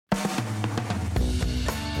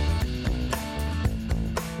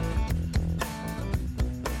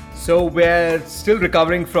So we're still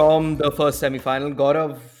recovering from the first semi-final.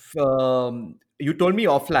 Gaurav, you told me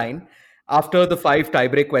offline after the five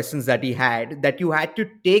tiebreak questions that he had that you had to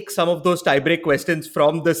take some of those tiebreak questions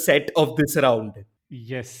from the set of this round.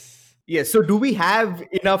 Yes. Yes. So do we have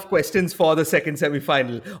enough questions for the second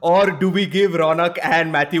semi-final, or do we give Ronak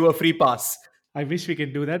and Matthew a free pass? I wish we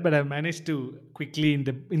could do that, but I managed to quickly in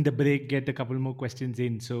the break get a couple more questions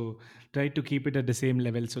in. So try to keep it at the same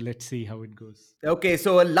level. So let's see how it goes. Okay,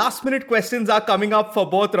 so last minute questions are coming up for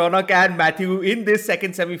both Ronak and Matthew in this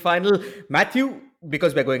second semi-final. Matthew,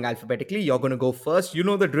 because we're going alphabetically, you're going to go first. You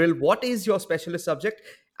know the drill. What is your specialist subject?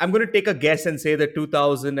 I'm going to take a guess and say the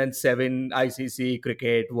 2007 ICC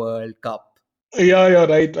Cricket World Cup. Yeah, you're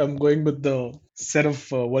right. I'm going with the set of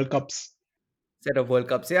World Cups. Set of World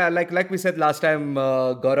Cups. Yeah, like we said last time,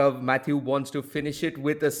 Gaurav, Matthew wants to finish it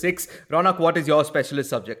with a six. Ronak, what is your specialist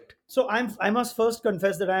subject? So I must first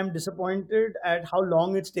confess that I am disappointed at how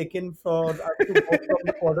long it's taken for us to go from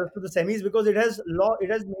the quarters to the semis, because it has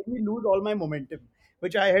made me lose all my momentum,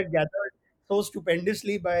 which I had gathered so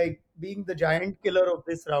stupendously by being the giant killer of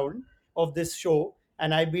this round of this show.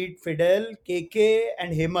 And I beat Fidel, KK,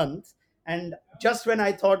 and Hemant. And just when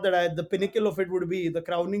I thought that the pinnacle of it would be, the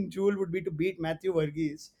crowning jewel would be to beat Matthew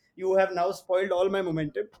Varghese, you have now spoiled all my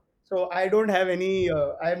momentum. So I don't have any.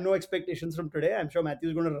 I have no expectations from today. I'm sure Matthew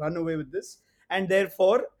is going to run away with this, and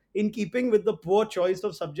therefore, in keeping with the poor choice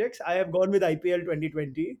of subjects, I have gone with IPL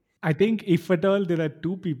 2020. I think if at all there are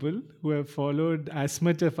two people who have followed as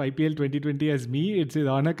much of IPL 2020 as me, it's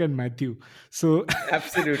Ronak and Matthew. So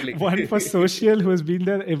Absolutely. one for social who has been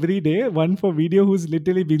there every day, one for video who's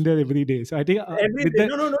literally been there every day. So I think Every with day,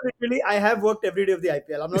 the no. Literally, I have worked every day of the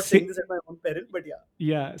IPL. I'm not saying this at my own peril, but yeah.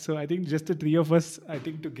 yeah, so I think just the three of us, I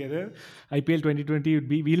think together, IPL 2020 would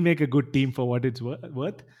be, we'll make a good team for what it's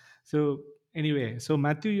worth. So anyway, so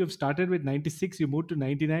Matthew, you've started with 96, you moved to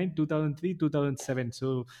 99, 2003, 2007.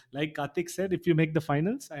 So like Karthik said, if you make the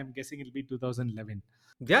finals, I'm guessing it'll be 2011.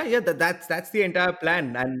 Yeah, that's the entire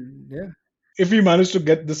plan, and yeah. If we manage to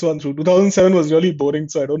get this one through, 2007 was really boring,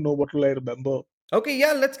 so I don't know what will I remember. Okay,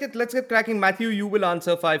 yeah, let's get cracking. Matthew, you will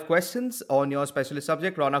answer five questions on your specialist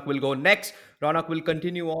subject. Ronak will go next. Ronak will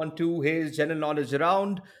continue on to his general knowledge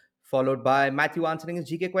round, followed by Matthew answering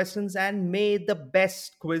his GK questions, and may the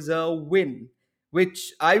best quizzer win.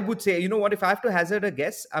 Which I would say, you know what? If I have to hazard a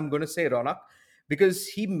guess, I'm going to say Ronak because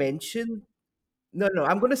he mentioned. No,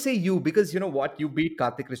 I'm going to say you because you know what? You beat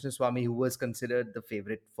Karthik Krishnaswamy, who was considered the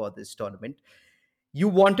favorite for this tournament. You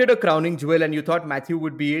wanted a crowning jewel and you thought Matthew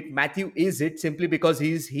would be it. Matthew is it simply because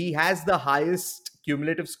he has the highest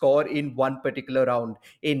cumulative score in one particular round,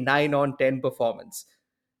 a 9 on 10 performance,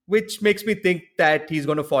 which makes me think that he's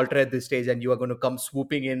going to falter at this stage and you are going to come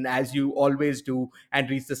swooping in as you always do and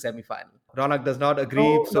reach the semi-final. Ronak does not agree,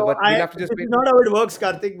 No, so no, but we'll have to just this wait. is not how it works,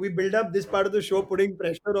 Karthik. We build up this part of the show putting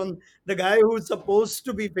pressure on the guy who's supposed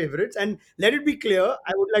to be favorites. And let it be clear,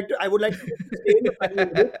 I would like to stay in the final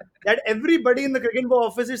with it, that everybody in the Cricket Info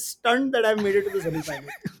office is stunned that I've made it to the semi-final.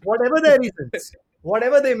 Whatever their reasons,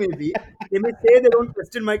 whatever they may be, they may say they don't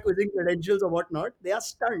question my quizzing credentials or whatnot. They are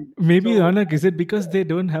stunned. Maybe So Ronak, is it because they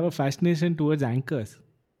don't have a fascination towards anchors?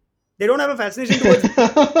 they don't have a fascination towards.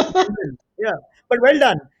 Yeah, but well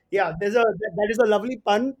done. Yeah, that is a lovely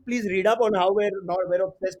pun. Please read up on how we're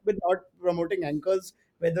obsessed with not promoting anchors,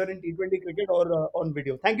 whether in T20 cricket or on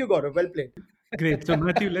video. Thank you, Gaurav. Well played. Great. So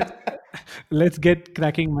Matthew, let's get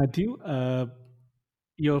cracking, Matthew.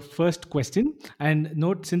 Your first question, and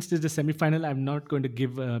note, since this is a semi-final, I'm not going to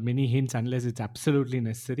give many hints unless it's absolutely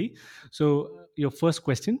necessary. So your first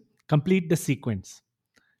question: complete the sequence.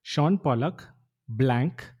 Sean Pollock,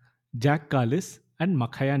 blank, Jack Carlis, and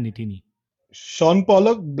Makhaya Nitini. Sean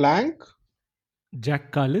Pollock, blank.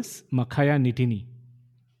 Jack Carlis, Makhaya Nitini.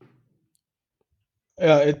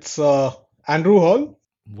 Yeah, it's Andrew Hall.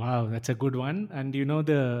 Wow, that's a good one. And you know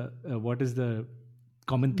the what is the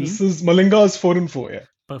common theme? This is Malinga's 4 and 4. Yeah.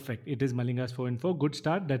 Perfect. It is Malinga's 4 and 4. Good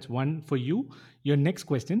start. That's one for you. Your next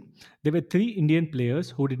question. There were three Indian players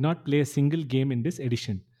who did not play a single game in this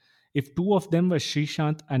edition. If two of them were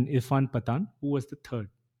Srishant and Irfan Pathan, who was the third?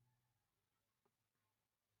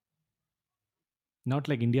 Not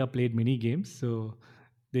like India played many games, so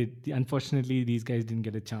unfortunately these guys didn't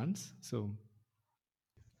get a chance. So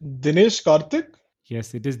Dinesh Karthik.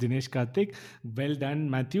 yes, it is Dinesh Karthik. Well done,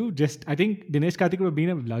 Matthew. Just I think Dinesh Karthik would have been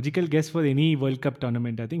a logical guess for any World Cup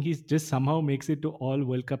tournament. I think he's just somehow makes it to all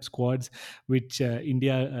World Cup squads, which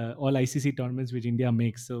all ICC tournaments which India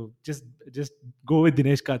makes. So just go with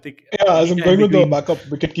Dinesh Karthik. Yeah, as I'm Anytime going with the between backup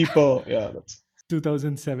wicketkeeper. Yeah, that's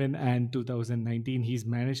 2007 and 2019, he's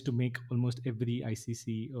managed to make almost every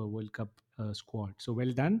ICC World Cup squad. So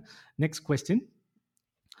well done. Next question.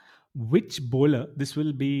 Which bowler, this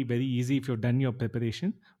will be very easy if you've done your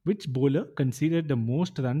preparation, which bowler conceded the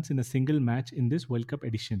most runs in a single match in this World Cup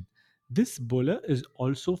edition? This bowler is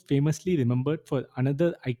also famously remembered for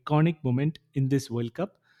another iconic moment in this World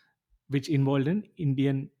Cup, which involved an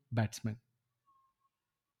Indian batsman.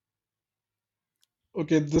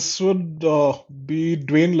 Okay, this would be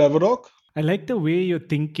Dwayne Leverock. I like the way you're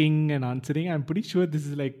thinking and answering. I'm pretty sure this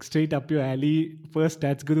is like straight up your alley. First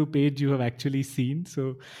Stats Guru page you have actually seen.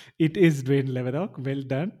 So it is Dwayne Leverock. Well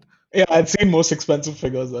done. Yeah, I'd seen most expensive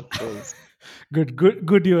figures. That was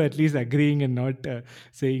Good. You're at least agreeing and not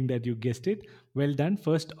saying that you guessed it. Well done.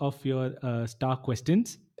 First of your star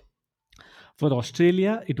questions. For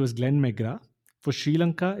Australia, it was Glenn McGrath. For Sri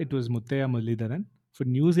Lanka, it was Muthaiya Muralidharan. For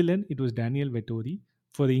New Zealand, it was Daniel Vettori.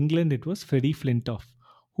 For England, it was Freddie Flintoff.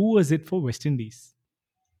 Who was it for West Indies?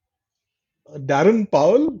 Darren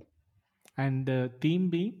Powell, And the team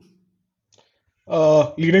being?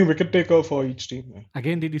 leading wicket taker for each team.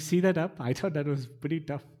 Again, did you see that up? I thought that was pretty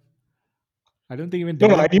tough. I don't think even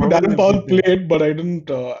No, I knew Darren will Powell get there. played, but I didn't.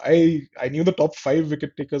 I knew the top 5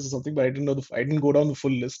 wicket takers or something, but I didn't know I didn't go down the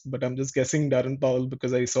full list. But I'm just guessing Darren Powell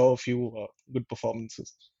because I saw a few good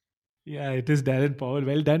performances. Yeah, it is Darren Powell.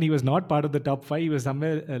 Well done. He was not part of the top 5. He was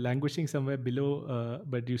somewhere languishing somewhere below,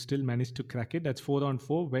 but you still managed to crack it. That's 4 on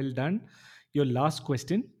 4. Well done. Your last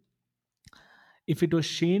question. If it was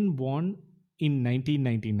Shane Warne in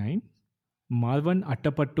 1999, Marwan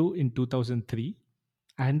Attapattu in 2003,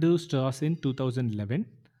 Andrew Strauss in 2011,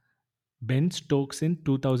 Ben Stokes in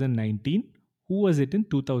 2019, who was it in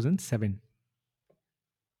 2007?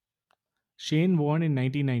 Shane Warne in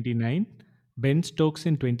 1999, Ben Stokes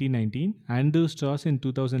in 2019, Andrew Strauss in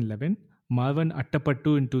 2011, Marwan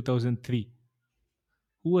Attapattu in 2003.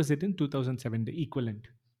 Who was it in 2007, the equivalent?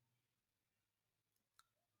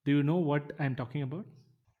 Do you know what I'm talking about?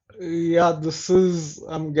 Yeah, this is.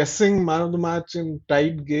 I'm guessing man of the match in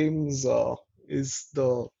tight games is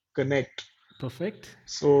the connect. Perfect.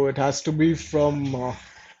 So it has to be from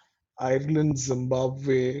Ireland,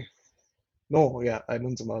 Zimbabwe. No, yeah,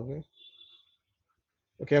 Ireland, Zimbabwe.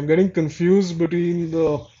 Okay, I'm getting confused between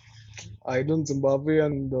the Ireland, Zimbabwe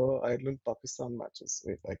and the Ireland, Pakistan matches.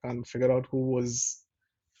 Wait, I can't figure out who was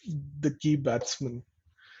the key batsman.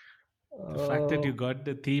 The fact that Uh, you got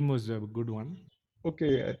the theme was a good one.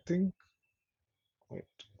 okay, I think. Wait.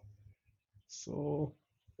 So,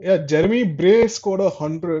 yeah, Jeremy Bray scored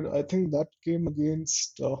 100. I think that came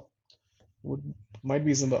against would might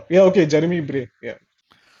be Zimbabwe. Yeah, okay, Jeremy Bray. Yeah.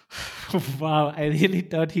 Wow, I really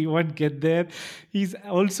thought he won't get there. He's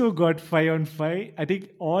also got 5 on 5. I think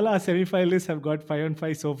all our semi-finalists have got 5 on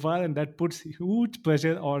 5 so far, and that puts huge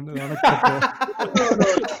pressure on Ronak Kapoor.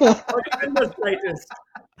 No. Not even the slightest.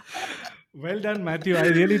 Well done, Matthew. I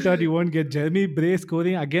really thought you won't get Jeremy Bray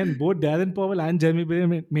scoring. Again, both Darren Powell and Jeremy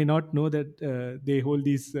Bray may not know that they hold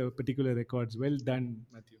these particular records. Well done,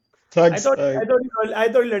 Matthew. Thanks. I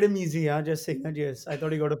thought you let him easy. Just saying that. Yes, I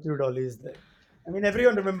thought he got a few dollies there. I mean,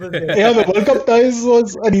 everyone remembers this. Yeah, the World Cup ties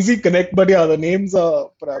was an easy connect, but yeah, the names are Yeah.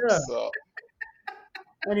 perhaps.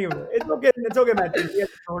 Anyway, it's okay. It's okay, Matthew. We are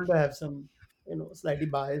told to have some, slightly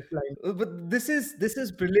biased line. But this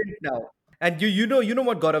is brilliant now. And you know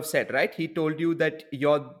what Gaurav said, right? He told you that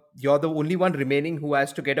you're the only one remaining who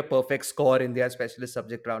has to get a perfect score in their specialist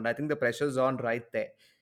subject round. I think the pressure's on right there.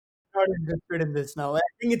 Not interested in this now. I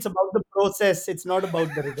think it's about the process. It's not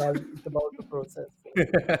about the result. It's about the process.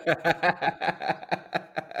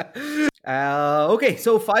 Okay,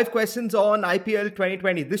 so 5 questions on IPL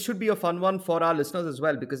 2020. This should be a fun one for our listeners as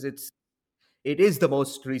well because it is the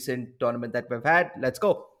most recent tournament that we've had. Let's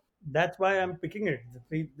go. That's why I'm picking it.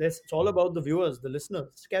 It's all about the viewers, the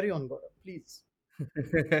listeners. Carry on, Gaurav, please.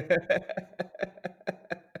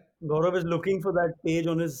 Gaurav is looking for that page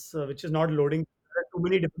on his, which is not loading. There are too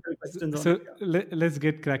many difficult questions on So it. let's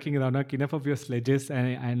get cracking, Ronak. Enough of your sledges,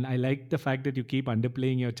 and I like the fact that you keep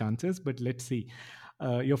underplaying your chances. But let's see.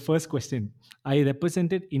 Your first question. I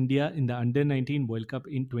represented India in the Under 19 World Cup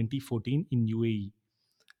in 2014 in UAE.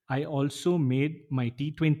 I also made my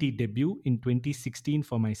T20 debut in 2016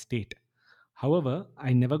 for my state. However,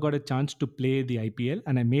 I never got a chance to play the IPL,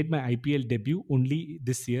 and I made my IPL debut only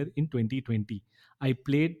this year in 2020. I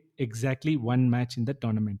played exactly one match in the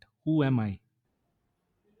tournament. Who am I?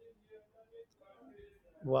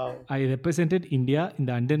 Wow. I represented India in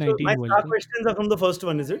the Under So my 19 World star Cup. questions are from the first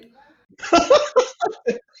one, is it?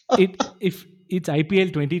 If it's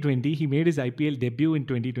IPL 2020, he made his IPL debut in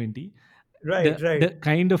 2020. Right, right. the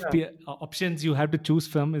kind of Yeah. options you have to choose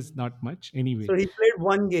from is not much anyway. So he played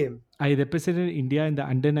one game. I represented India in the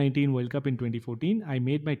Under 19 World Cup in 2014. I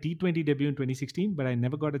made my T20 debut in 2016, but I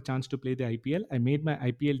never got a chance to play the IPL. I made my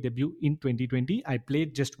IPL debut in 2020. I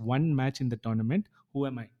played just one match in the tournament. Who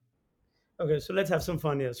am I? Okay, so let's have some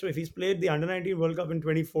fun here. So if he's played the Under 19 World Cup in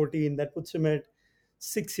 2014, that puts him at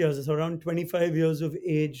 6 years, so around 25 years of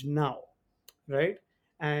age now, right?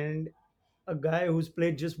 And a guy who's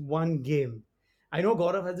played just one game. I know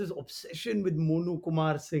Gaurav has this obsession with Monu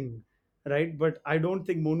Kumar Singh, right? But I don't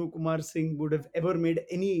think Monu Kumar Singh would have ever made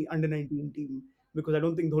any under 19 team because I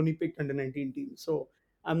don't think Dhoni picked under 19 team. So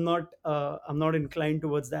I'm not inclined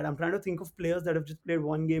towards that. I'm trying to think of players that have just played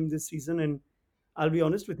one game this season, and I'll be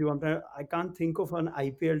honest with you, I can't think of an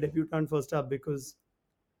IPL debutant first up because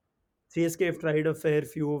CSK have tried a fair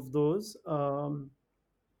few of those.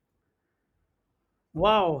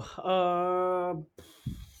 Wow.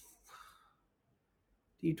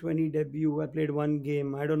 T20 debut. I played one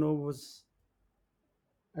game. I don't know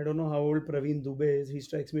how old Praveen Dubey is. He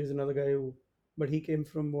strikes me as another guy who, but he came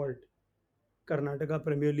from what, Karnataka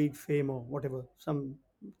Premier League fame or whatever,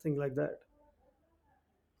 something like that.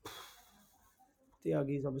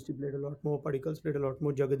 Tyagis obviously played a lot more. Padikal's played a lot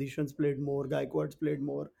more. Jagadishans played more. Gaikwad's played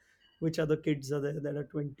more. Which other kids are there that are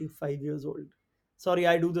 25 years old? Sorry,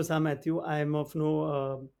 I do this, Matthew. I am of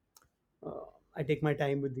no. I take my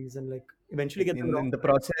time with these and like eventually get them In wrong. the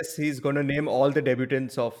process, he's going to name all the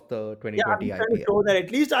debutants of the Yeah, I'm 2020 just trying to IPL. show that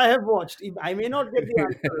at least I have watched. I may not get the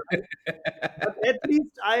answer, right? But at least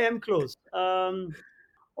I am close.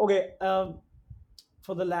 Okay.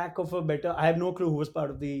 For the lack of a better, I have no clue who was part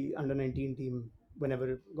of the under 19 team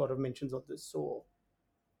whenever Gaurav mentions of this. So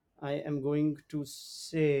I am going to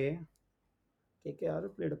say KKR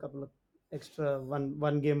have played a couple of extra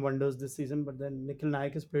one game wonders this season, but then Nikhil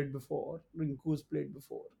Nayak has played before, Rinku's played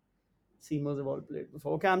before, Seamers have all played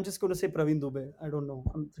before. Okay, I'm just going to say Praveen Dubey. I don't know.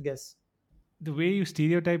 I'm to guess. The way you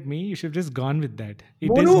stereotype me, you should have just gone with that.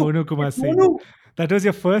 It is Monu, Monu Kumar it's Singh. Monu. That was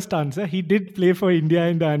your first answer. He did play for India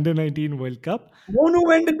in the Under 19 World Cup. Monu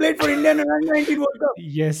went and played for India in the under 19 World Cup.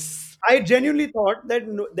 Yes. I genuinely thought that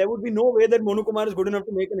there would be no way that Monu Kumar is good enough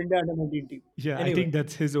to make an India under 19 team. Yeah, I Anyway, think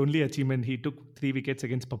that's his only achievement. He took 3 wickets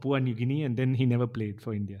against Papua New Guinea and then he never played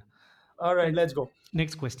for India. all right, let's go.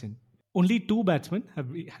 Next question. Only 2 batsmen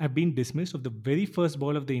have been dismissed of the very first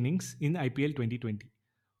ball of the innings in IPL 2020.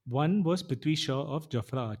 One was Prithvi Shaw of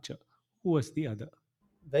Jafra Archer. Who was the other?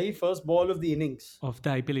 Very first ball of the innings. Of the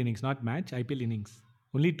IPL innings, not match, IPL innings.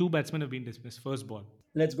 Only 2 batsmen have been dismissed. First ball.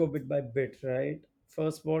 Let's go bit by bit, right?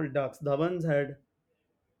 First ball, ducks. Dhawan's had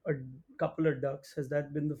a couple of ducks. Has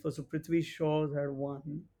that been the first? So Prithvi Shaw's had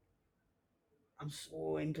one. I'm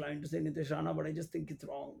so inclined to say Nitish Rana, but I just think it's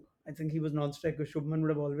wrong. I think he was non-strike because Shubman would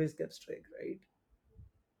have always kept strike, right?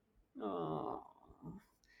 Uh,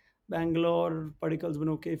 Bangalore, Padikal's been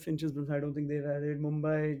okay. Finch has been, I don't think they've had it.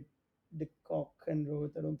 Mumbai, Dickcock and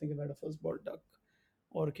Rohit, I don't think they've had a first ball duck.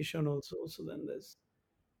 Or Kishan also. So then there's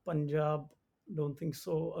Punjab, don't think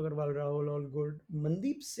so. Agarwal Rahul, all good.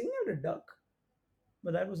 Mandeep Singh had a duck,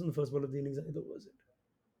 but that wasn't the first ball of the innings either, was it?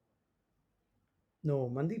 No,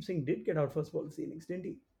 Mandeep Singh did get out first ball of the innings, didn't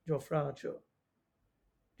he? Jofra Archer.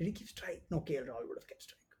 Did he keep strike? No, KL Rahul would have kept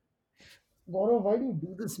strike. Gaurav, why do you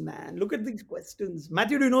do this, man? Look at these questions.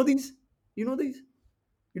 Matthew, do you know these? You know these?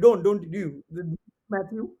 You don't you?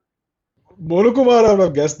 Matthew? Monu Kumar, I would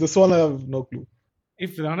have guessed. This one, I have no clue.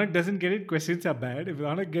 If Ronak doesn't get it, questions are bad. If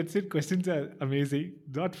Ronak gets it, questions are amazing.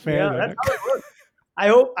 Not fair, Yeah, Ronak. that's how it works.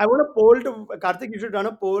 I want a poll to Karthik. You should run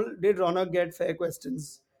a poll. Did Ronak get fair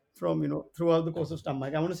questions from throughout the course of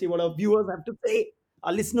Stomach? I want to see what our viewers have to say.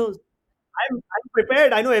 Our listeners. I'm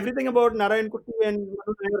prepared. I know everything about Narayan Kutty and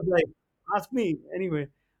Manu Nair's life. Ask me anyway.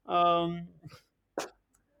 Um,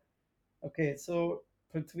 okay, so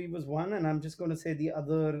Prithvi was one, and I'm just going to say the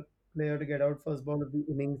other player to get out first ball of the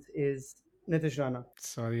innings is Nitish Rana.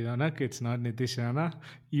 Sorry, Ronak, it's not Nitish Rana.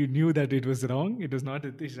 You knew that it was wrong. It was not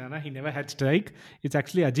Nitish Rana. He never had strike. It's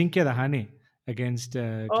actually Ajinkya Rahane against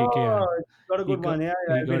KKR. Oh, got a He good got, one. Yeah,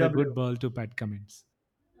 he got a LBW. good ball to Pat Cummins.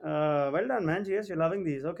 Well done, man. Yes, you're loving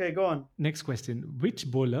these. Okay, go on. Next question. Which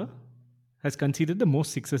bowler has conceded the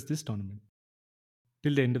most sixes this tournament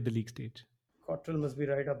till the end of the league stage? Cottrell must be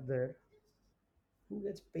right up there. Who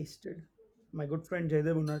gets pasted? My good friend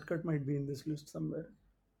Jaydev Unadkat might be in this list somewhere.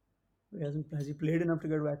 Has he played enough to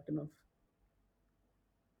get whacked enough?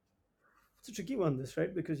 It's a tricky one, this,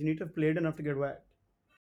 right? Because you need to have played enough to get whacked.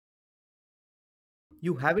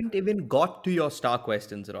 You haven't even got to your star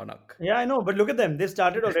questions, Ronak. Yeah, I know, but look at them. They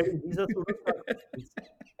started already. These are superstar questions.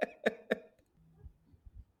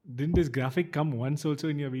 Didn't this graphic come once also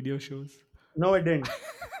in your video shows? No, it didn't.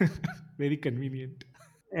 Very convenient.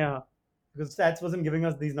 Yeah, because stats wasn't giving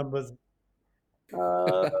us these numbers.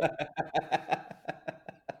 Uh,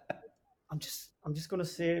 I'm just gonna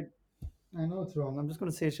say. I know it's wrong. I'm just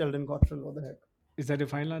gonna say Sheldon Cottrell. What the heck? Is that your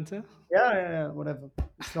final answer? Yeah, yeah, yeah. Whatever.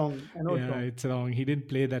 It's wrong. I know it's Yeah, wrong. it's wrong. He didn't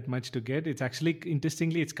play that much to get. It's actually,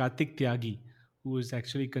 interestingly, it's Karthik Tyagi who was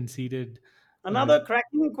actually conceded uh, Another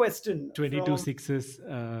cracking question 22 from sixes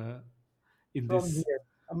in from this GS.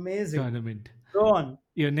 Amazing. tournament. Go on.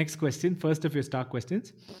 Your next question, first of your star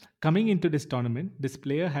questions. Coming into this tournament, this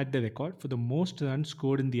player had the record for the most runs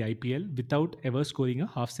scored in the IPL without ever scoring a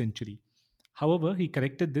half century. However, he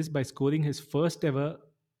corrected this by scoring his first ever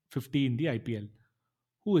 50 in the IPL.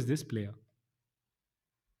 Who is this player?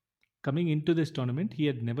 Coming into this tournament, he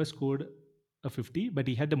had never scored a 50, but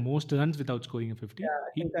he had the most runs without scoring a 50. Yeah,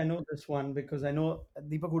 I think I know this one because I know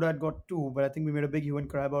Deepak Huda had got two, but I think we made a big hue and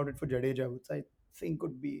cry about it for Jadeja, which I think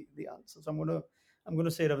could be the answer. So I'm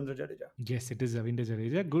gonna say Ravindra Jadeja. Yes, it is Ravindra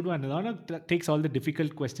Jadeja. Good one. Ronak takes all the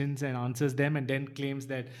difficult questions and answers them, and then claims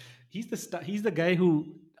that he's the guy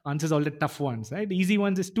who answers all the tough ones. Right? Easy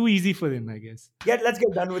ones is too easy for him, I guess. Let's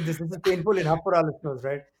get done with this. This is painful enough for our listeners,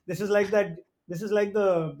 right? This is like that. This is like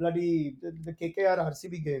the bloody the KKR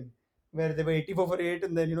RCB game where they were 84 for 8,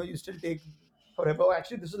 and then you still take forever. Oh,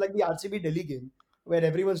 actually, this is like the RCB Delhi game where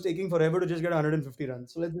everyone's taking forever to just get 150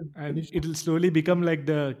 runs. So let's just And finish. it'll slowly become like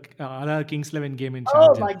the RR Kings 11 game in Oh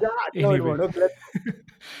Sharjah. my God! No, it Anyway. won't. Okay, let's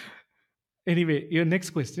Anyway, your next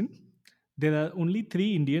question. There are only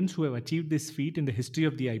 3 Indians who have achieved this feat in the history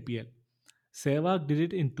of the IPL. Sehwag did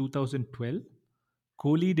it in 2012,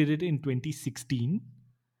 Kohli did it in 2016,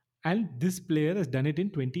 and this player has done it in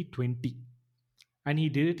 2020. And he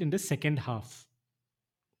did it in the second half.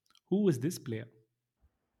 Who was this player?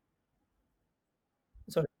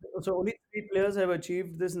 Sorry. So only three players have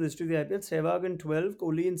achieved this in the history of the IPL. Sehwag in 12,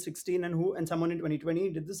 Kohli in 16, and someone in 2020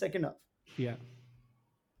 did the second half. Yeah.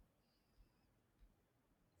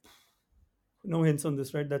 No hints on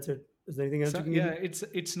this, right? That's it. Is there anything else you So can yeah, give me?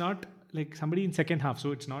 it's not like somebody in second half,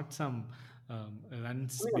 so it's not some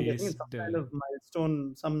runs I mean, I'm guessing it's some based. kind of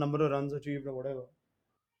milestone, some number of runs achieved or whatever.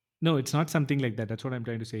 No, it's not something like that. That's what I'm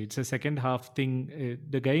trying to say. It's a second half thing.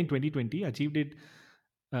 The guy in 2020 achieved it.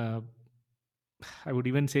 Uh, I would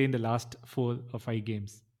even say in the last 4 or 5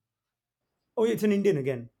 games. Oh, it's an Indian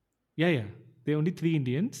again, Yeah, yeah. There are only 3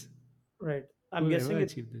 Indians right? who I'm have guessing ever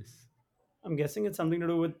it's achieved this. I'm guessing it's something to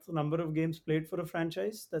do with the number of games played for a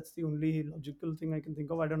franchise. That's the only logical thing I can think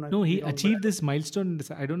of. I don't know. I No, could be he wrong, but achieved this milestone.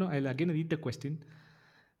 I don't know. I'll again read the question.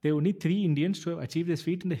 There are only 3 Indians who have achieved this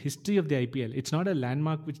feat in the history of the IPL. It's not a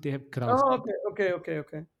landmark which they have crossed. oh, okay. Go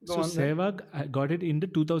So on then. Sehwag got it in the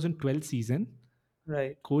 2012 season.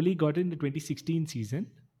 Right, Kohli got it in the 2016 season.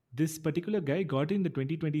 This particular guy got it in the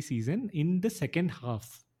 2020 season in the second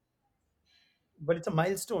half. but it's a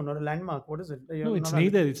milestone or a landmark. What is it? You're No, it's not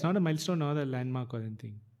neither. understanding. It's not a milestone or a landmark or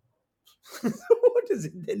anything. What is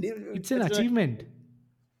it? Then It's an achievement.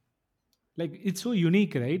 Like it's so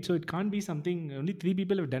unique, right? So it can't be something. Only 3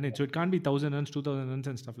 people have done it. So it can't be 1,000 runs, 2,000 runs,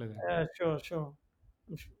 and stuff like that. Sure.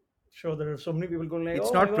 I'm sure there are so many people going like, It's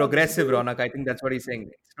 "Oh my not God, this is progressive, great." Ronak. I think that's what he's saying.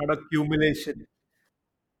 It's not accumulation.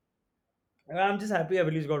 I'm just happy I've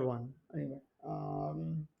at least got one. Anyway,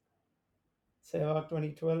 Sehwag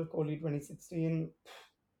 2012, Kohli 2016.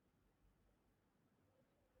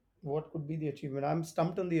 What could be the achievement? I'm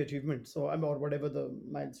stumped on the achievement. So I'm or whatever the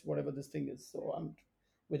miles, whatever this thing is. So I'm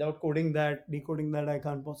without decoding that, I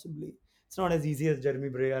can't possibly. It's not as easy as Jeremy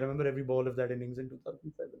Bray. I remember every ball of that innings in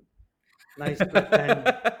 2007. Nice left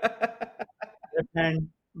hand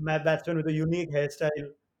batsman with a unique hairstyle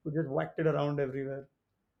who just whacked it around everywhere.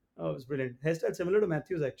 Oh, it was brilliant. Hairstyle similar to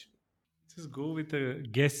Matthews actually. Just go with a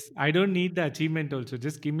guess. I don't need the achievement also.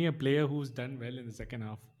 Just give me a player who's done well in the second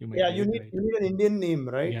half. You might Yeah, get you it need right. you need an Indian name,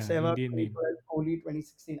 right? Yeah, Sehwag Indian name. 2012, Kohli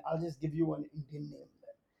 2016. I'll just give you one Indian name.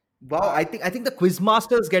 Wow, I think the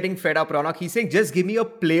quizmaster is getting fed up, Ronak. He's saying, just give me a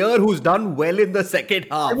player who's done well in the second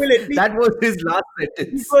I half. will at least That was his last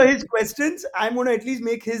sentence. for his questions. I'm gonna at least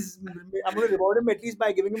make his. I'm gonna reward him at least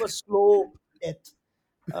by giving him a slow death.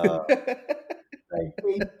 Uh, right,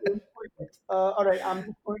 painful death. All right, I'm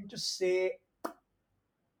just going to say.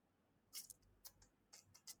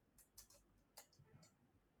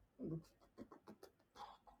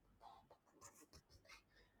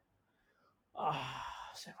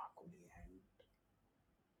 Sehwag Kohli and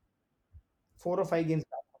 4 or 5 games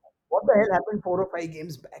back. What the hell happened 4 or 5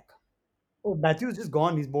 games back? Oh, Matthew's just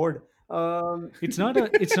gone. He's bored. It's not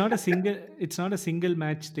a single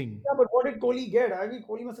match thing. Yeah, but what did Kohli get? I mean,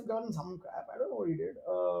 Kohli must have gotten some crap. I don't know what he did.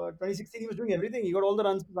 2016, he was doing everything. He got all the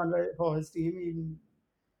runs for his team.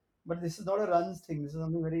 But this is not a runs thing. This is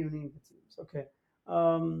something very unique. It seems. Okay.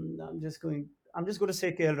 I'm just going. I'm just going to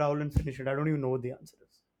say KL Rahul and finish it. I don't even know what the answer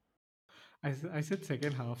is. I said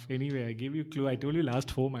second half. Anyway, I gave you clue. I told you last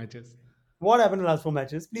 4 matches. What happened in the last four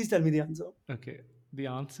matches? Please tell me the answer. Okay. The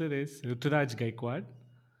answer is Ruturaj Gaikwad.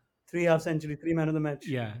 Three half century, three man of the match.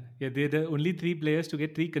 Yeah. They're the only 3 players to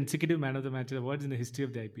get 3 consecutive man of the match awards in the history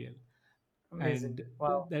of the IPL. Amazing. And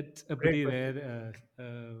Wow. that's a Great pretty question.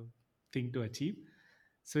 rare thing to achieve.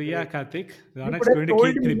 So yeah, Great. Karthik, You Ronak's could have going to told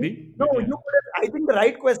keep me. cribbing, No, but you yeah. could have. I think the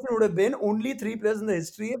right question would have been only three players in the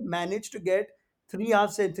history have managed to get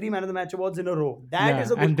three man of the match awards in a row. That Yeah,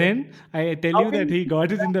 is a good and question. then I tell How you can that you he keep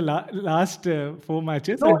got it in that? the last 4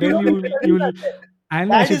 matches, No, and then you'll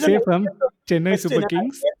and I that should is an say from IPL Chennai question. Super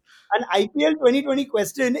Kings. An IPL 2020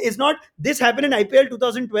 question is not this happened in IPL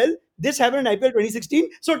 2012, this happened in IPL 2016.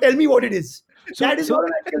 So tell me what it is. So That is not so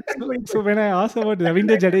an IPL so 2020 so question. when I ask about That is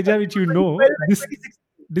Ravindra IPL Jadeja, which you know, 2012 and this 2016.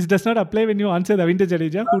 this does not apply when you answer Ravindra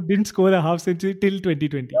Jadeja, who didn't score a half century till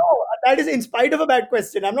 2020. No, that is in spite of a bad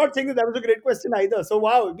question. I'm not saying that was a great question either. So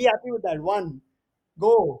wow, be happy with that. One,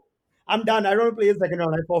 go. I'm done. I don't want to play the second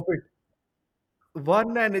round. I forfeit.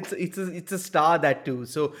 One, and it's a star, that too.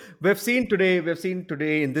 So we've seen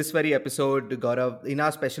today in this very episode, Gaurav, in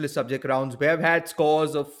our specialist subject rounds, we have had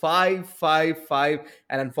scores of 5-5-5,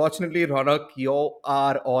 and unfortunately, Ronak, you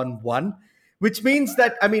are on one, which means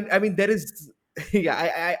that I mean there is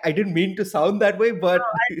yeah, I didn't mean to sound that way, but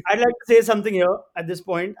I'd like to say something here at this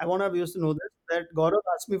point. I want our viewers to know this that Gaurav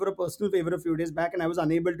asked me for a personal favor a few days back and I was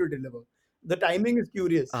unable to deliver. The timing is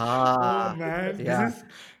curious. Oh ah man, this yeah. is.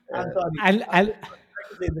 I'm Uh, sorry. I'll I'd like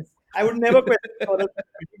to say this. I would never question Gaurav's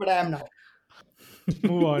ability, but I am now.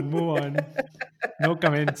 move on, move on. No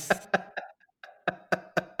comments.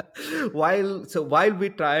 while we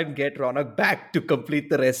try and get Ronak back to complete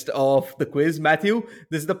the rest of the quiz, Matthew,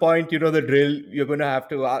 this is the point. You know the drill. You're going to have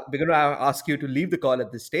to. We're going to ask you to leave the call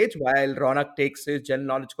at this stage while Ronak takes his general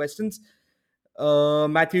knowledge questions.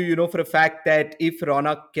 Matthew, you know for a fact that if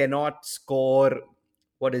Ronak cannot score,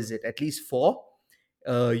 what is it, at least four,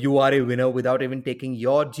 you are a winner without even taking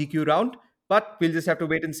your GQ round. But we'll just have to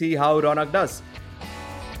wait and see how Ronak does.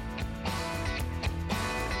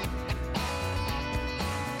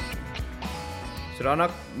 So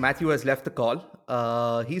Ronak, Matthew has left the call.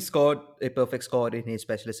 He scored a perfect score in his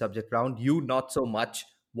specialist subject round. You not so much.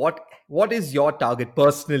 What is your target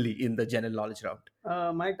personally in the general knowledge round?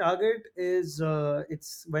 My target is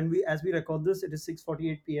it's when we as we record this, it is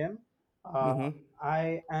 6:48 p.m. Uh, Hmm.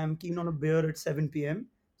 I am keen on a beer at 7 p.m.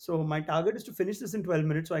 So my target is to finish this in 12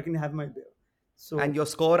 minutes so I can have my beer. So And your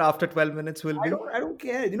score after 12 minutes will be? I don't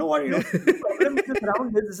care. You know what? You know the problem with this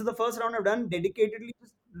round is this is the first round I've done dedicatedly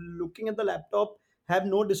just looking at the laptop, have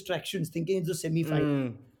no distractions, thinking it's a semi-final.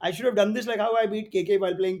 Mm. I should have done this like how I beat KK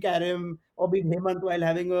while playing Karim or beat Hemant while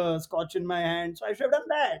having a scotch in my hand. So I should have done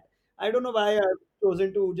that. I don't know why I've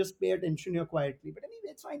chosen to just pay attention here quietly. But anyway,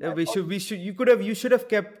 it's fine. That's all. You should have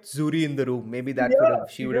kept Zuri in the room. Maybe She's that would here. have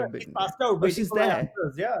she She's would here. have She's been, yeah. passed out Oh, waiting she's for my there.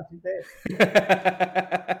 answers. Yeah, she's there.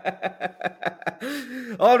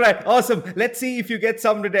 All right, awesome. Let's see if you get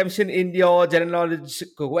some redemption in your general knowledge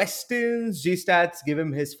questions. G stats, give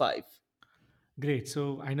him his five. Great.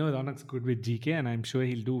 So I know Ronak's good with GK, and I'm sure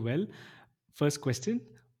he'll do well. First question: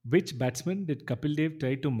 which batsman did Kapil Dev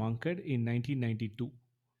try to monkey in 1992?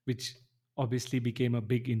 Which obviously became a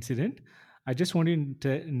big incident. I just want you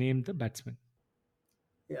to name the batsman.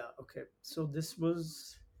 Yeah, okay. So this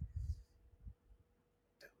was,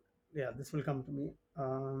 yeah, this will come to me.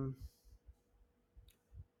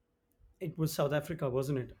 It was South Africa,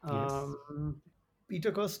 wasn't it? Yes.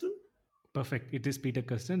 Peter Kirsten? Perfect. It is Peter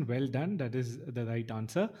Kirsten. Well done. That is the right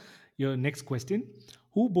answer. Your next question: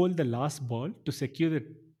 who bowled the last ball to secure the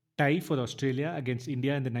tie for Australia against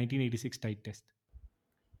India in the 1986 tight test?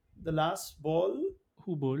 The last ball,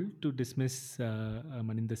 Who bowled to dismiss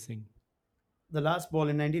Maninder Singh? the last ball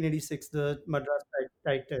in 1986, the Madras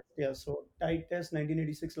tight test. Yeah, so tight test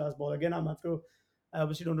 1986 last ball. Again, I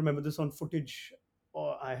obviously don't remember this on footage,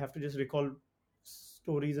 or I have to just recall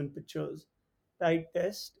stories and pictures. Tight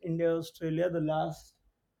test, India, Australia, the last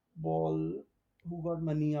ball. Who got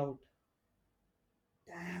money out?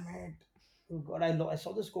 Damn it. Oh God, I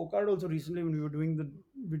saw the scorecard also recently when we were doing the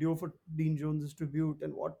video for Dean Jones's tribute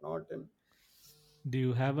and whatnot. And Do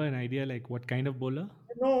you have an idea like what kind of bowler?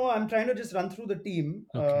 no, I'm trying to just run through the team.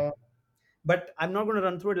 Okay. But I'm not going to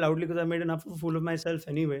run through it loudly because I made enough of a fool of myself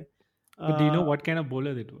anyway. But do you Uh, know what kind of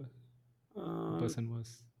bowler the um, person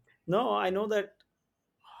was? no, I know that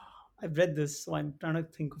I've read this, so I'm trying to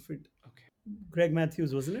think of it. Okay. Greg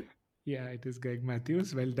Matthews, wasn't it? Yeah, it is Greg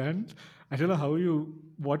Matthews. Well done. I don't know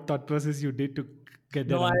what thought process you did to get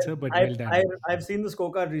that No, answer, but I, well I, done. I've seen the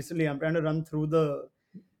scorecard recently. I'm trying to run through the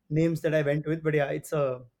names that I went with, but yeah, it's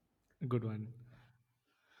a A good one.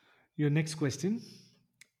 Your next question: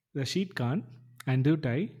 Rashid Khan, Andrew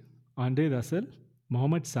Tai, Andre Russell,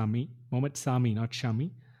 Mohammad Sami, not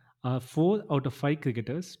Shami, are 4 out of 5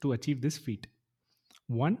 cricketers to achieve this feat.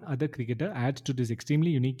 One other cricketer adds to this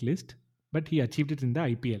extremely unique list, but he achieved it in the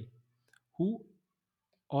IPL. Who,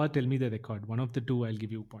 or tell me the record? One of the two, I'll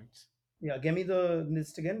give you points. yeah. Give me the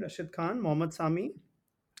list again. Rashid Khan, Mohammad Sami,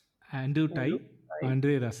 Andrew Andrew Tai, Tai,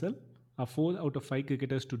 Andre Russell are 4 out of 5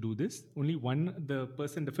 cricketers to do this. Only one, the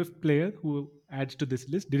person, the fifth player who adds to this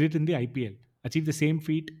list, did it in the IPL, achieved the same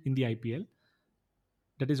feat in the IPL.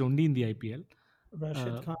 That is only in the IPL.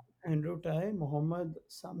 Rashid Uh, Khan, Andrew Tai, Mohammad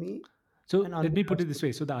Sami, so and let Andre me put it this Russell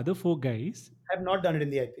way. So the other 4 guys, have not done it in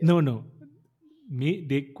the IPL. no, no,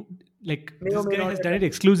 like May or this may guy not has have done done it it.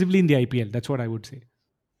 exclusively in the IPL. That's what I would say.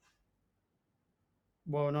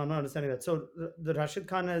 Well, no, I'm not understanding that. So the Rashid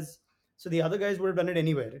Khan has. So the other guys would have done it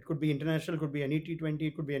anywhere. It could be international, it could be any T20,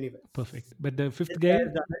 it could be anywhere. Perfect. But the This fifth guy guy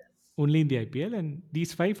has done it. only in the IPL, and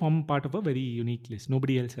these 5 form part of a very unique list.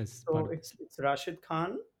 Nobody else has part So of this. it's Rashid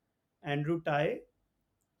Khan, Andrew Tai,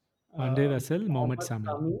 Andre Russell, Mohammad Mohammad Sami.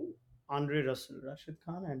 Sami, Andre Russell, Rashid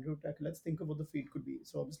Khan, Andrew Tai. Let's think of what the feat could be.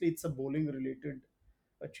 So obviously it's a bowling related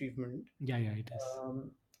achievement. Yeah, yeah, it is.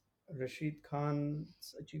 Um, Rashid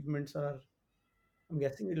Khan's achievements are, I'm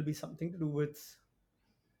guessing it'll be something to do with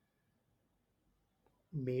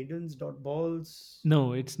maidens, dot balls.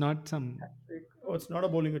 No, it's not some. Oh, it's not a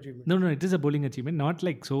bowling achievement. No, no, it is a bowling achievement. Not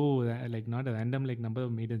like so, like not a random like number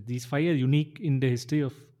of maidens. These 5 are unique in the history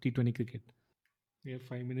of T20 cricket. You have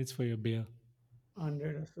 5 minutes for your beer.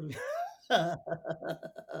 Andre Russell.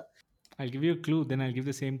 I'll give you a clue. Then I'll give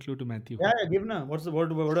the same clue to Matthew. Yeah, yeah, give na. What's the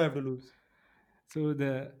word? What do I have to lose? So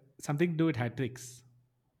the something to do with hat tricks.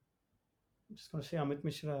 I'm just gonna say Amit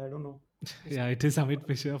Mishra. I don't know. Yeah, it is Amit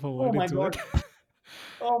Mishra for Oh what my it's god. worth.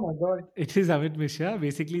 Oh my god. It is Amit Mishra.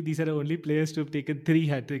 Basically, these are the only players to have taken 3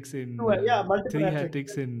 hat tricks in Yeah, multiple 3 hat hat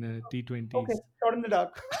tricks. tricks in Okay, T20s. shot in the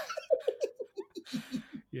dark.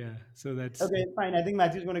 Yeah, so that's Okay, fine. I think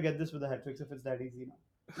Matthew's gonna get this with the hat tricks if it's that easy now.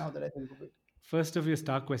 Now that I think of it. first of your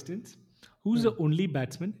star questions. Who's Hmm. the only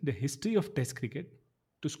batsman in the history of Test cricket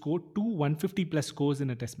to score 2 150 plus scores in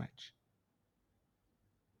a Test match?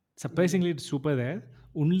 Surprisingly, it's super rare.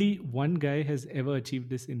 Only one guy has ever achieved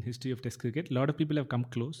this in history of Test cricket. A lot of people have come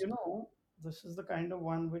close. You know, this is the kind of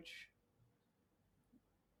one which,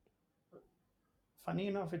 funny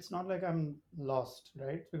enough, it's not like I'm lost,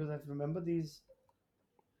 right? Because I remember these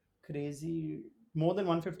crazy more than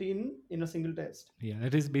 115 in a single test. Yeah,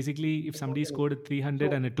 that is basically if somebody scored a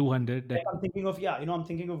 300 So, and a 200. like That I'm thinking of, yeah, I'm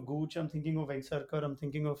thinking of Gooch, I'm thinking of Vengsarkar, I'm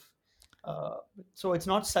thinking of, so it's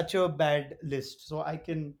not such a bad list. So I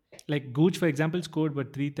can like Gooch, for example, scored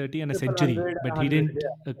but 330 and a triple century, hundred, but he 100, didn't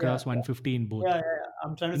yeah, cross 150 in both. yeah.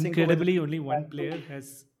 I'm trying to think of whether Incredibly, only one player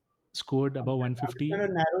has scored above I'm just trying 150.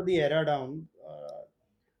 to narrow the era down.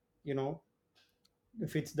 You know,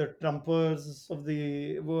 if it's the Trumpers of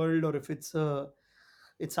the world, or if it's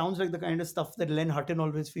it sounds like the kind of stuff that Len Hutton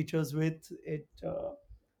always features with it.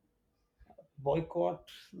 Boycott,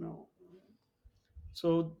 no.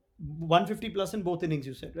 So 150 plus in both innings,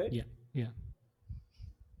 you said, right? Yeah, yeah.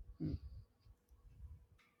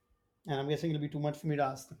 And I'm guessing it'll be too much for me to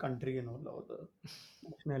ask the country and all, or the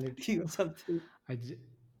nationality or something. I, ge-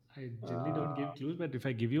 I generally don't give clues, but if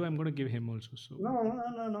I give you, I'm going to give him also. So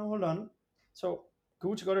No. Hold on. So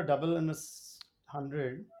Gooch got a double and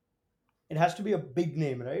hundred. It has to be a big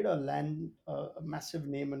name, right? A massive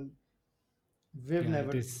name, and we've yeah,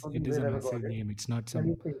 never, it is. don't It think is we've a ever got massive it. name. It's not Let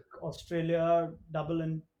me some. think. Australia double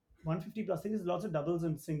and 150 plus. I think there's lots of doubles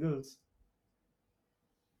and singles.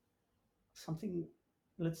 Something.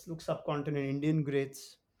 Let's look subcontinent. Indian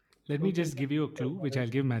greats. Let me Don't think just give you a clue, which I'll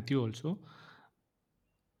give Matthew also.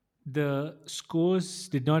 The scores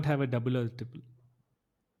did not have a double or a triple.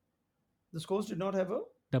 the scores did not have a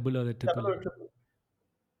Double or a double triple. or triple.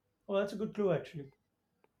 Oh, that's a good clue actually.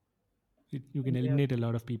 You can Yeah, eliminate a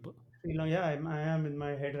lot of people. Yeah, I am in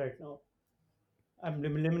my head right now. I'm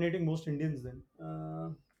eliminating most Indians then.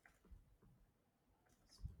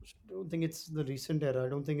 Don't think it's the recent era. I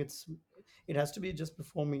don't think it's. It has to be just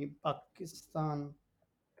before me. Pakistan.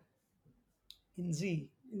 Inzi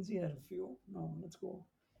had a few. No, let's go.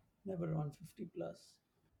 Never 150 plus.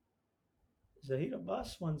 Zahir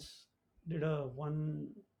Abbas once did a one.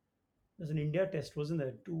 There's an India test, wasn't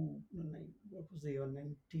there? What was the year?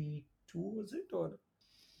 92 was it? Or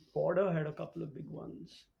Border had a couple of big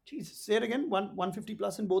ones. Jesus, say it again. 150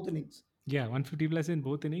 plus in both innings. Yeah, 150 plus in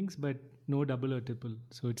both innings, but no double or triple.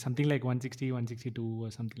 So it's something like 160, 162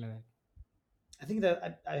 or something like that. I think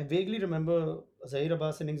that I vaguely remember Zaire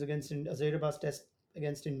Abbas innings against Zaire Abbas test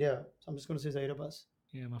against India. So I'm just going to say Zaire Abbas.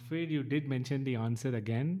 Yeah, I'm afraid you did mention the answer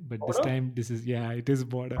again, but this Order? time it is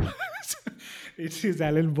Border. It is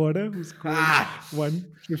Alan Border who scored Ah,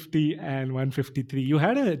 150 and 153.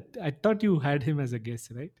 I thought you had him as a guess,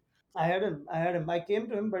 right? I had him. I had him. I came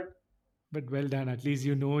to him, but But well done. At least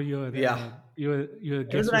you know yeah. your it was a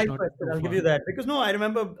guess was nice not question. too I'll give you far. that because no, I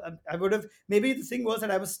remember I would have maybe the thing was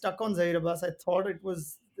that I was stuck on Zaire Abbas. I thought it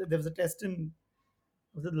was there was a test in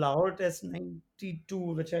was it Lahore test 92,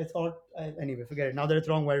 which I thought anyway. Forget it. Now that it's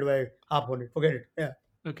wrong, why do I harp on it? Forget it. Yeah.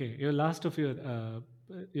 Okay, your last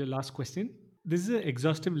question. This is an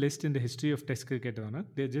exhaustive list in the history of Test cricket, Ronak.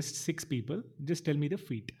 They're just six people. Just tell me the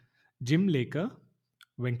feet. Jim Laker,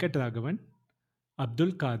 Venkat Raghavan,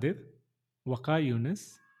 Abdul Qadir, Waka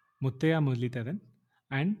Yunus, Muttaya Muralidharan,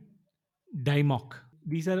 and Daimok.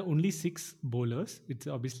 These are only six bowlers. It's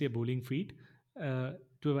obviously a bowling feat to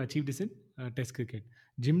have achieved this in Test cricket.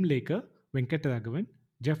 Jim Laker, Venkat Raghavan,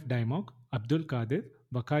 Jeff Daimok, Abdul Qadir,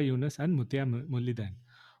 Waka Yunus, and Muttaya Muralidharan.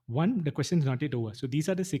 The question is not yet over. So these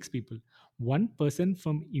are the six people. One person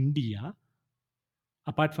from India,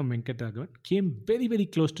 apart from Venkat Raghavan, came very, very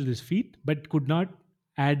close to this feat, but could not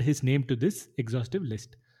add his name to this exhaustive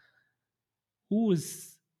list. Who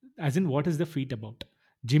is, as in, what is the feat about?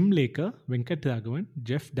 Jim Laker, Venkat Raghavan,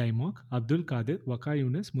 Jeff Dimok, Abdul Qadir, Waka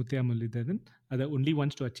Yunus, Muthya Muralidharan are the only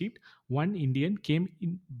ones to achieve. One Indian came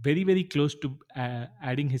in very, very close to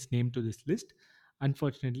adding his name to this list.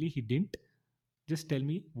 Unfortunately, he didn't. Just tell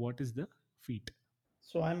me what is the feat.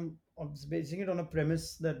 So I'm basing it on a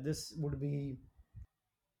premise that this would be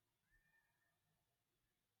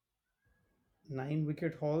 9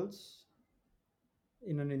 wicket hauls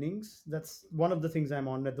in an innings. That's one of the things I'm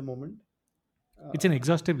on at the moment. It's an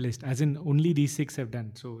exhaustive list, as in only these six have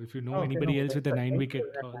done. So if you know Okay, no, anybody else with a Venkat, nine Venkat wicket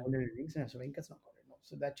had haul, 9 innings. Yeah, so Venkat's not got it. No,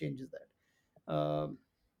 so that changes that.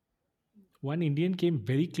 one Indian came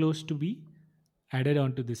very close to be added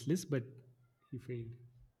onto this list, but he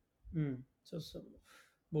failed. So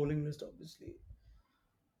bowling list, obviously.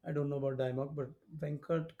 I don't know about Dimok, but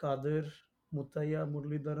Venkat, Kadir, Muttaya,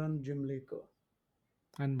 Muralidharan, Jim Laker,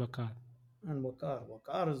 And Bakar. and Wakar.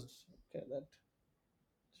 Wakar is okay. That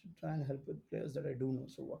should try and help with players that I do know.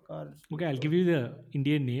 So Wakar. Okay, I'll give you the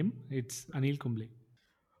Indian name. It's Anil Kumble.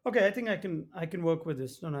 Okay, I think I can work with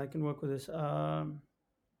this. No, I can work with this. So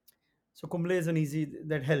Kumble is an easy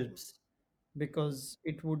that helps because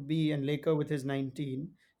it would be and Laker with his 19.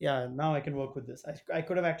 Yeah, now I can work with this. I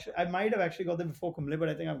could have actually I might have actually got them before Kumble, but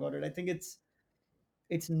I think I've got it. I think it's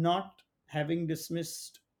not having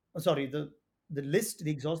dismissed. Oh, sorry, the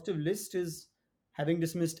exhaustive list is having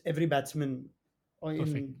dismissed every batsman in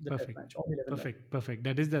Perfect, the test perfect, match, all 11 batsmen. perfect.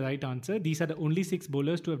 That is the right answer. These are the only six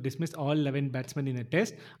bowlers to have dismissed all 11 batsmen in a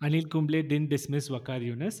test. Anil Kumble didn't dismiss Wakar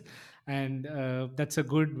Yunus. And that's a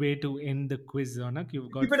good way to end the quiz, Ronak.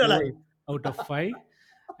 You've got Keep it alive. 4 out of 5.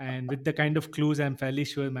 And with the kind of clues, I'm fairly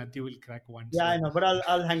sure Matthew will crack one. Yeah, I So know, but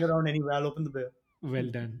I'll hang around anyway. I'll open the beer.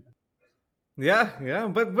 well done. Yeah, yeah,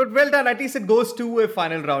 but well done. At least it goes to a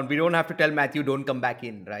final round. We don't have to tell Matthew don't come back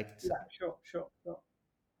in, right? Yeah, sure.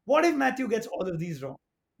 What if Matthew gets all of these wrong?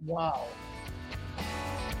 Wow.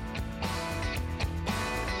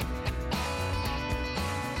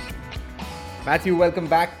 Matthew, welcome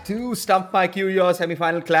back to Stump My Q, your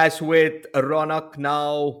semi-final clash with Ronak.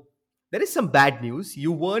 Now, there is some bad news.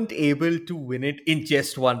 You weren't able to win it in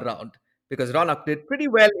just one round because Ronak did pretty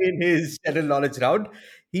well in his general knowledge round.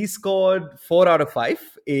 He scored 4 out of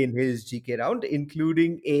 5 in his GK round,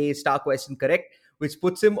 including a star question correct, which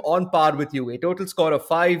puts him on par with you. A total score of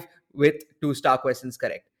 5 with 2 star questions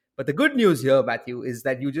correct. But the good news here, Matthew, is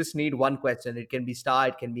that you just need one question. It can be star,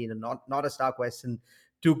 it can be not a star question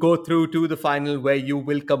to go through to the final where you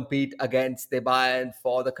will compete against the Bayern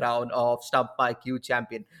for the crown of Stump My Q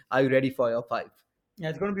champion. Are you ready for your 5? Yeah,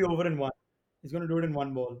 it's going to be over in one. He's going to do it in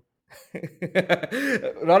one ball.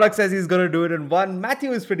 Ronak says he's going to do it in one.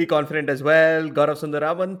 Matthew is pretty confident as well. Gaurav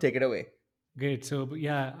Sundaraman, take it away. Great. So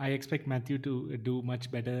yeah, I expect Matthew to do much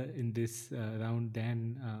better in this round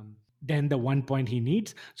than the 1 point he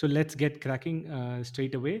needs. So let's get cracking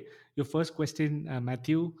straight away. Your first question,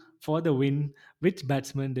 Matthew, for the win: which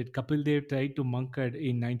batsman did Kapil Dev try to munkad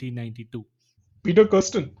in 1992? Peter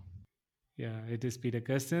Kirsten. Yeah, it is Peter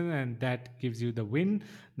Kirsten, and that gives you the win.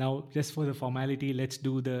 Now, just for the formality, let's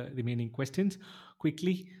do the remaining questions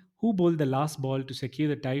quickly. Who bowled the last ball to secure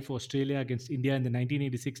the tie for Australia against India in the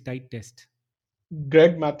 1986 tight test?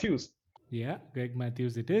 Greg Matthews. Yeah, Greg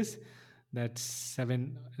Matthews it is. That's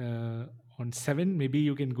 7 on 7. Maybe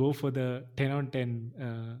you can go for the 10 on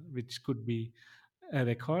 10, which could be a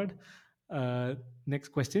record. Next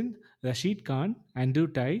question. Rashid Khan, Andrew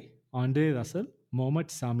Ty, Andre Russell,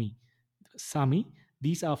 Mohammad Sami.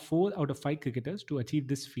 These are 4 out of 5 cricketers to achieve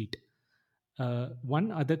this feat.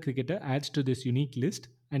 One other cricketer adds to this unique list,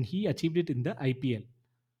 and he achieved it in the IPL.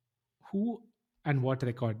 Who and what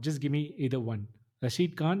record? Just give me either one.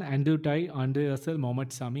 Rashid Khan, Andrew Ty, Andre Russell,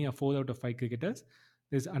 Mohammad Sami are 4 out of 5 cricketers.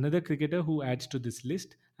 There's another cricketer who adds to this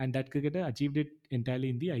list, and that cricketer achieved it entirely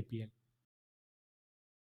in the IPL.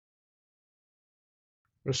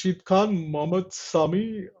 Rashid Khan, Mohammad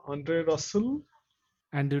Sami, Andre Russell.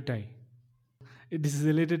 Andrew Ty. This is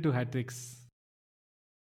related to hat tricks.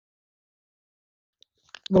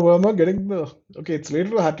 No, I'm not getting the. Okay, it's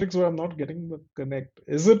related to hat tricks, but I'm not getting the connect.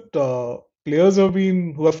 Is it players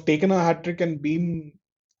who have taken a hat trick and been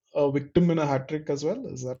a victim in a hat trick as well?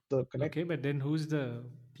 Is that the connect? Okay, but then who's the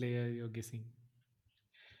player you're guessing?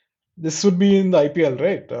 This would be in the IPL,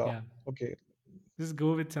 right? Yeah. Okay. Just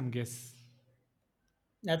go with some guess.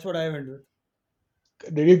 That's what I went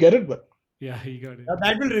with. Did you get it? But Yeah, he got it. Now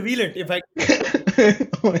that will reveal it. If I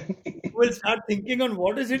will start thinking on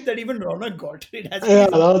what is it that even Ronak got. It has to be yeah,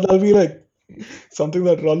 something. that'll be like something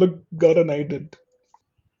that Ronak got and I did.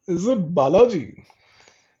 Is it Balaji?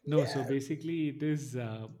 No, so basically it is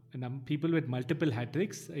people with multiple hat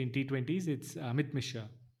tricks in T20s. It's Amit Mishra.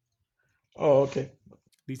 Oh, okay.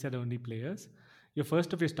 These are the only players. Your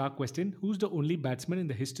first of your star question: who's the only batsman in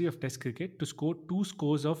the history of Test cricket to score 2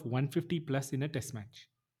 scores of 150 plus in a Test match?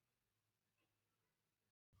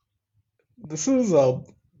 This is Alan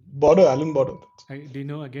Border Do you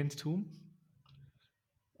know against whom?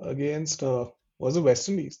 against was it West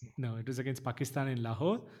Indies? No, it was against Pakistan in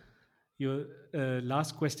Lahore. Your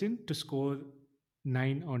last question to score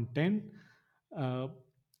 9 on 10.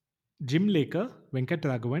 Jim Laker, Venkat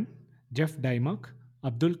Raghavan, Jeff Dymock,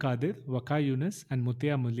 Abdul Qadir, Waka Yunus, and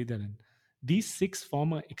Muthaiya Muralidharan. These 6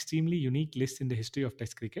 form an extremely unique list in the history of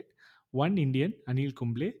Test cricket. One Indian, Anil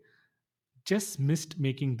Kumble, just missed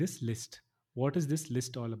making this list. What is this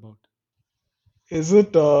list all about? Is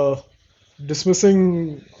it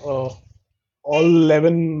dismissing all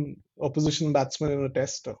 11 opposition batsmen in a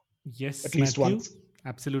test? Yes, At least Matthew, once.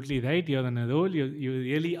 absolutely right. You're on a roll. You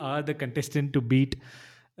really are the contestant to beat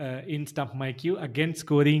in Stump My Q, again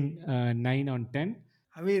scoring 9 on 10.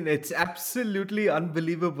 I mean, it's absolutely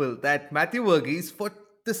unbelievable that Matthew Verghese, for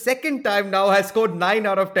the second time now, has scored 9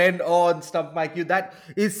 out of 10 on Stump My Q. That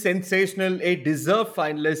is sensational. A deserved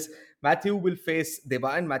finalist. Matthew will face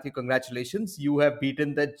Devan. Matthew, congratulations. You have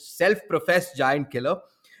beaten the self-professed giant killer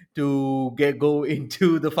to go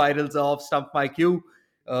into the finals of Stump My Q.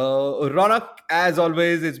 Ronak, as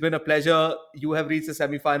always, it's been a pleasure. You have reached the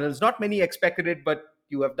semi-finals. Not many expected it, but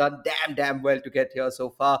you have done damn well to get here so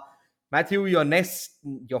far. Matthew,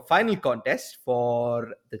 your final contest for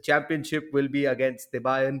the championship will be against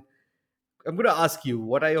Debayan. I'm going to ask you,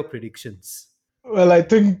 what are your predictions? Well, I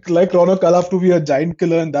think like Ronak, I'll have to be a giant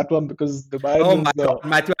killer in that one because the Bayern Oh is my the. God,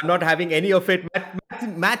 Matthew, I'm not having any of it.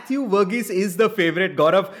 Matthew Verghese is the favorite.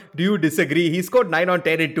 Gaurav, do you disagree? He scored 9 on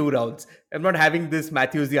 10 in 2 rounds. I'm not having this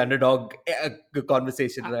Matthew is the underdog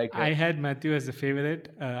conversation right now. I had Matthew as a favorite.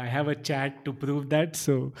 I have a chat to prove that.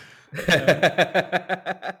 So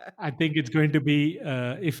I think it's going to be,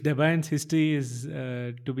 if Debayan's history is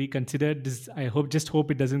to be considered, I hope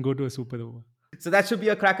it doesn't go to a super over. So that should be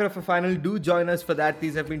a cracker of a final. Do join us for that.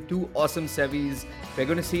 These have been 2 awesome semis. We're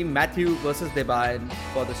going to see Matthew versus Debayan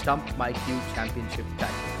for the Stump My Q Championship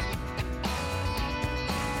title.